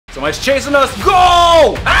Somebody's chasing us.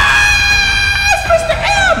 Go! Ah! It's Mr.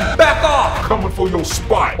 M! Back off! Coming for your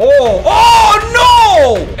spot. Oh! Oh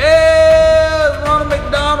no! Hey, Ronald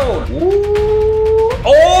McDonald. Ooh.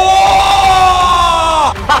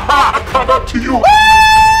 Oh! Haha! I caught up to you.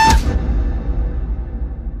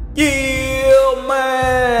 Yeah,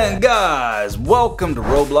 man, guys, welcome to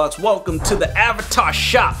Roblox. Welcome to the Avatar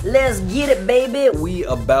shop. Let's get it, baby. We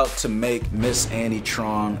about to make Miss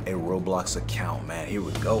ANI-TRON a Roblox account, man. Here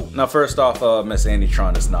we go. Now, first off, Miss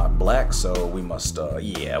ANI-TRON is not black, so we must,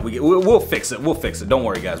 yeah, we'll fix it. We'll fix it. Don't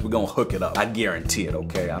worry, guys. We're gonna hook it up. I guarantee it.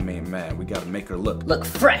 Okay. I mean, man, we gotta make her look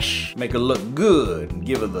fresh. Make her look good.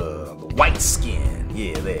 Give her the white skin.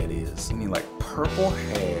 Yeah, there it is. You need like purple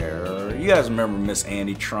hair. You guys remember Miss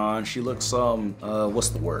ANI-TRON? She looks what's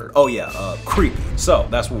the word? Oh yeah, creepy. So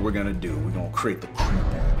that's what we're gonna do. We're gonna create the creepy,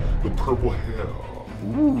 the purple hair.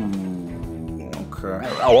 Ooh, okay.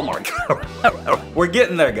 Oh my god. We're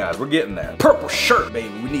getting there, guys. We're getting there. Purple shirt,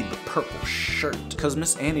 baby. We need the purple shirt. Cause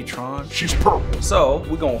Miss ANI-TRON, she's purple. So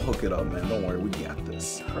we're gonna hook it up, man. Don't worry, we got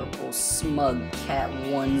this. Purple smug cat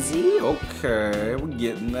onesie. Okay, we're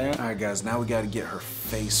getting there. All right, guys. Now we gotta get her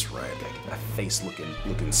face right. That face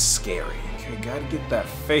looking scary. Okay, gotta get that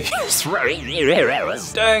face right.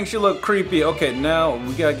 Dang, she look creepy. Okay, now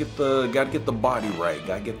we gotta get the body right.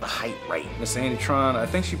 Gotta get the height right. Miss ANI-TRON, I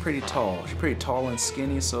think she's pretty tall. She's pretty tall and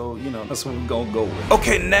skinny, so you know that's what we're gonna go with.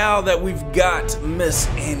 Okay, now that we've got Miss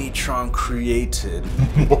ANI-TRON created,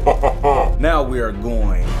 now we are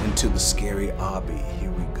going into the scary obby.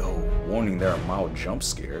 Here we go. Warning, there are mild jump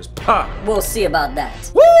scares. Pop! We'll see about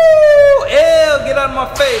that. Woo! Ew, get out of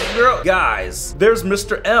my face, girl. Guys, there's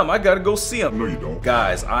Mr. M. I gotta go see him. No, you don't.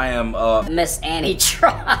 Guys, I am, Miss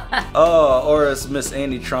ANI-TRON. or it's Miss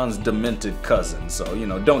ANI-TRON's demented cousin. So, you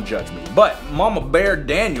know, don't judge me. But Mama Bear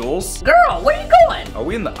Daniels. Girl, where you going? Are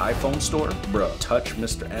we in the iPhone store? Bruh, touch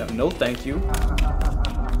Mr. M. No, thank you.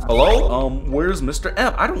 Hello? Where's Mr.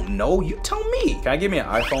 M? I don't know. You tell me. Can I give me an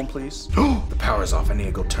iPhone, please? The power's off. I need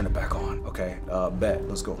to go turn it back on. Okay, bet.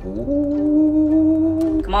 Let's go.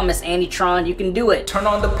 Ooh. Come on, Miss ANI-TRON. You can do it. Turn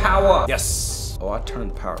on the power. Yes. Oh, I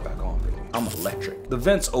turned the power back on, baby. I'm electric. The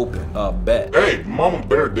vent's open. Bet. Hey, Mama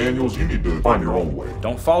Bear Daniels, you need to find your own way.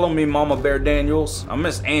 Don't follow me, Mama Bear Daniels. I'm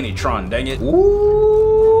Miss ANI-TRON, dang it.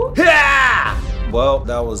 Ooh. Yeah! Well,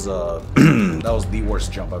 that was that was the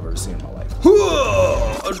worst jump I've ever seen in my life.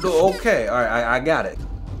 Okay, all right, I got it.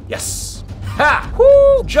 Yes. Ha!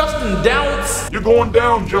 Woo! Justin Downs. You're going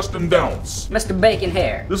down, Justin Downs. Mr. Bacon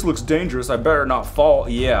Hair. This looks dangerous. I better not fall.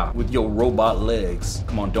 Yeah, with your robot legs.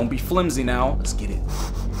 Come on, don't be flimsy now. Let's get it.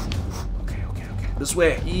 Okay. This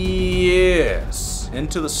way. Yes.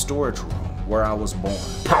 Into the storage room where I was born.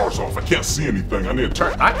 Power's off. I can't see anything. I need to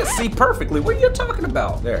turn. I can see perfectly. What are you talking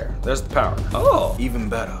about? There's the power. Oh, even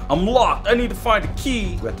better. I'm locked. I need to find a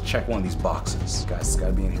key. We have to check one of these boxes. Guys, it's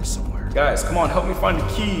gotta be in here somewhere. Guys, come on, help me find the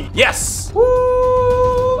key. Yes!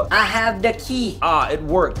 Woo! I have the key. Ah, it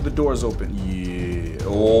worked. The door's open. Yeah.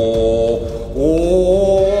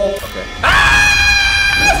 Oh. Okay.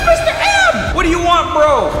 Ah! That's Mr. M! What do you want,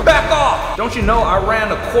 bro? Back off. Don't you know I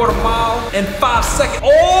ran a quarter mile in 5 seconds? Oh!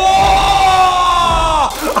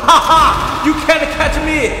 You can't catch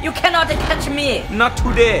me! You cannot catch me! Not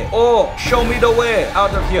today. Oh, show me the way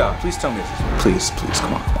out of here. Please tell me this. Please,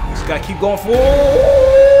 come on. Just gotta keep going forward.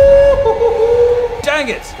 Dang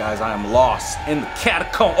it! Guys, I am lost in the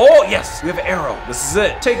catacomb. Oh, yes! We have an arrow. This is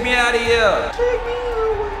it. Take me out of here. Take me away.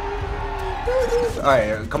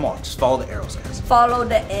 Alright, come on. Just follow the arrows, guys. Follow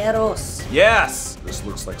the arrows. Yes! This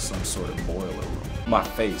looks like some sort of boiler room. My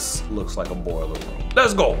face looks like a boiler room.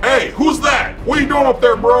 Let's go. Hey, who's that? What are you doing up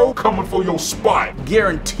there, bro? Coming for your spot.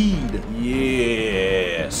 Guaranteed.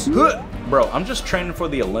 Yes. Bro, I'm just training for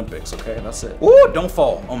the Olympics, okay? That's it. Ooh, don't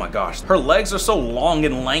fall. Oh my gosh. Her legs are so long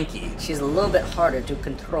and lanky. She's a little bit harder to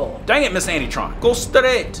control. Dang it, Miss ANI-TRON. Go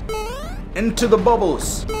straight into the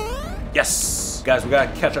bubbles. Yes. Guys, we gotta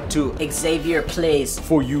catch up to Xavier plays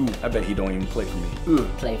for you. I bet he don't even play for me.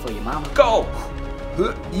 Play for your mama. Go.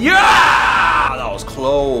 Yeah! That was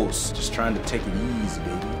close. Just trying to take it easy,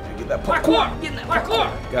 baby. Get that parkour. Get that parkour.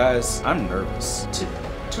 Guys, I'm nervous.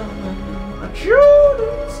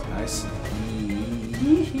 Nice and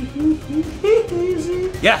easy.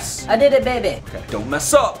 Yes! I did it, baby. Okay, don't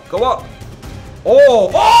mess up. Go up. Oh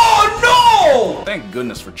no! Thank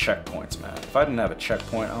goodness for checkpoints, man. If I didn't have a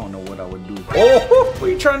checkpoint, I don't know what I would do. Oh, what are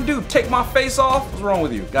you trying to do? Take my face off? What's wrong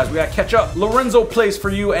with you? Guys, we gotta catch up. Lorenzo plays for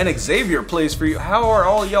you and Xavier plays for you. How are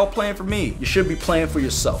all y'all playing for me? You should be playing for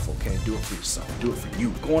yourself, okay? Do it for yourself. Do it for you.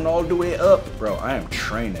 Going all the way up. Bro, I am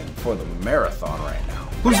training for the marathon right now.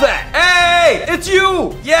 Who's that? Hey, it's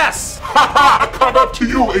you. Yes. Haha, I caught up to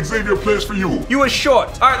you. Xavier plays for you. You was short.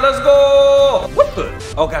 All right, let's go. What the?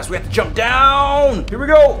 Oh, guys, we have to jump down. Here we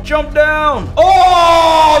go. Jump down.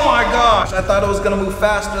 Oh my gosh. I thought it was gonna move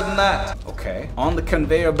faster than that. Okay. On the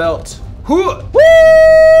conveyor belt. Woo!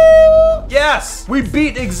 Yes! We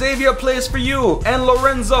beat Xavier Plays for You and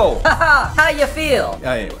Lorenzo. Haha, how you feel?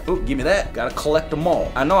 Anyway, ooh, give me that. Gotta collect them all.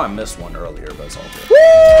 I know I missed one earlier, but it's all good. Woo!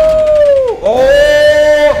 Oh!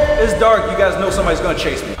 It's dark. You guys know somebody's gonna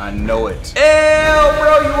chase me. I know it. Ew,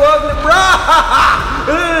 bro, you ugly, bro!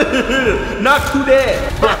 Not too dead.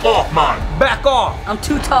 Back off, man. Back off. I'm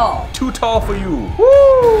too tall. Too tall for you.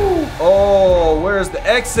 Woo! Oh, where's the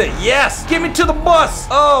exit? Yes! Get me to the bus!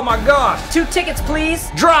 Oh my gosh! 2 tickets, please.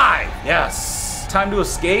 Drive! Yes! Time to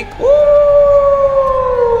escape. Woo!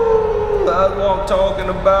 That's what I'm talking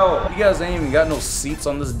about. You guys ain't even got no seats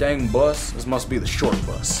on this dang bus. This must be the short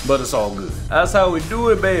bus, but it's all good. That's how we do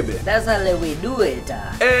it, baby. That's how we do it.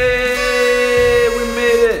 Hey, we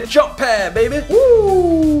made it. Jump pad, baby.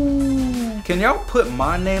 Woo! Can y'all put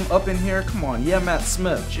my name up in here? Come on, yeah, Matt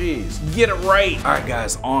Smith. Jeez, get it right. All right,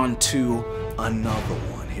 guys, on to another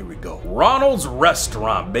one. Here we go. Ronald's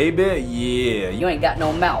Restaurant, baby. Yeah. You ain't got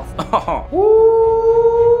no mouth.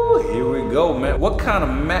 Woo! Here we go, man. What kind of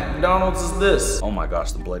McDonald's is this? Oh my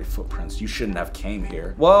gosh, the bloody footprints. You shouldn't have came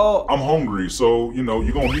here. Well, I'm hungry, so, you know,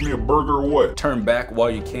 you gonna give me a burger or what? turn back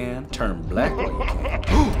while you can. Turn black while you can.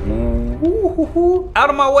 Out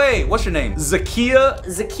of my way. What's your name? Zakia?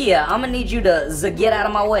 Zakia, I'm gonna need you to get out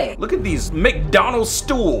of my way. Look at these McDonald's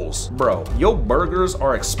stools. Bro, your burgers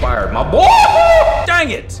are expired, my boy.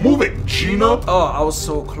 Dang it. Move it, Gina. Oh, I was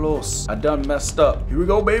so close. I done messed up. Here we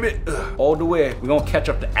go, baby. Ugh. All the way. We're gonna catch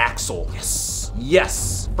up to Axel. Yes.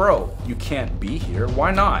 Yes. Bro, you can't be here.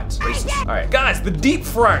 Why not? Racist. All right, guys, the deep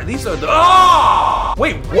fryer. These are the... Oh!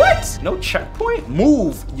 Wait, what? No checkpoint?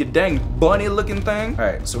 Move, you dang bunny looking thing. All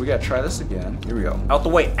right, so we gotta try this again. Here we go. Out the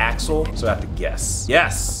way, Axel. So I have to guess.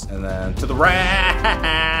 Yes. And then to the right.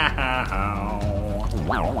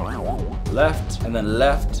 Left, and then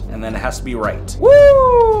left, and then it has to be right.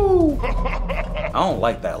 Woo! I don't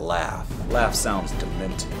like that laugh. Laugh sounds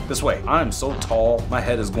demented. This way. I'm so tall, my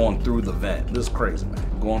head is going through the vent. This is crazy, man.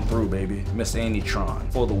 Going through, baby. Miss ANI-TRON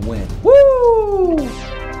for the win. Woo!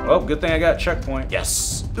 Well, good thing I got a checkpoint.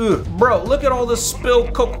 Yes. Ugh. Bro, look at all this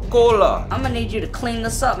spilled Coca-Cola. I'm gonna need you to clean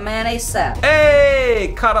this up, man, ASAP.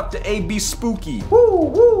 Hey, caught up to AB Spooky. Woo,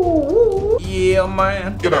 woo, woo. Yeah,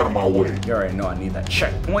 man. Get out of my way. You already know I need that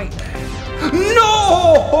checkpoint. No!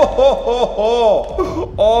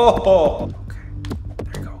 Oh! Okay,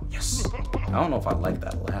 there you go. Yes. I don't know if I like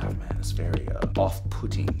that laugh, man. It's very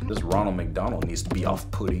off-putting. This Ronald McDonald needs to be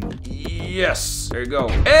off-putting. Yes. There you go.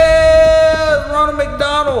 Hey, Ronald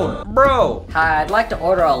McDonald, bro. Hi, I'd like to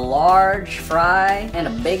order a large fry and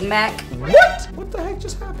a Big Mac. What? What the heck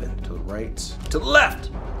just happened? To the right. To the left.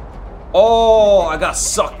 Oh, I got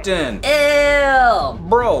sucked in. Ew.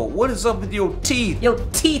 Bro, what is up with your teeth? Your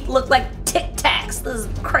teeth look like Tic Tacs. This is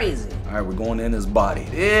crazy. All right, we're going in his body.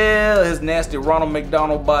 Ew, his nasty Ronald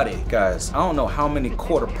McDonald body. Guys, I don't know how many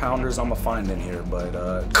quarter pounders I'm gonna find in here, but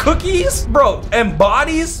cookies? Bro, and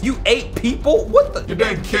bodies? You ate people? What the? You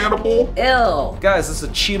dang cannibal. Ew. Guys, this is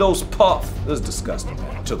a Cheetos puff. This is disgusting,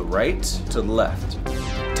 man. To the right, to the left.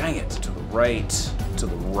 Dang it, to the right, to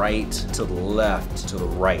the right, to the left, to the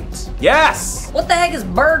right. Yes! What the heck is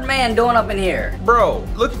Birdman doing up in here? Bro,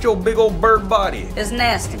 look at your big old bird body. It's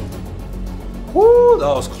nasty. Woo, that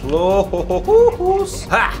was close.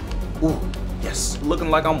 Ha! Ooh, yes, looking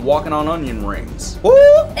like I'm walking on onion rings. Woo!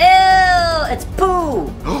 Ew, it's poo.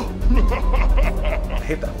 I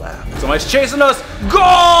hate that laugh. Somebody's chasing us.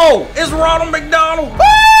 Go! It's Ronald McDonald.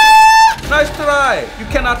 Ah! Nice try. You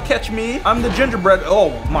cannot catch me. I'm the gingerbread.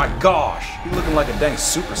 Oh my gosh. You're looking like a dang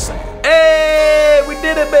Super Saiyan. Hey, we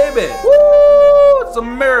did it, baby. Woo! It's a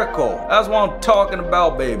miracle. That's what I'm talking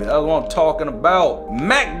about, baby. That's what I'm talking about.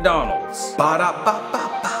 McDonald's.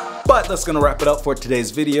 Ba-da-ba-ba-ba. But that's gonna wrap it up for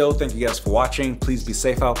today's video. Thank you guys for watching. Please be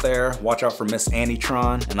safe out there. Watch out for Miss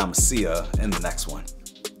ANI-TRON, and I'ma see ya in the next one.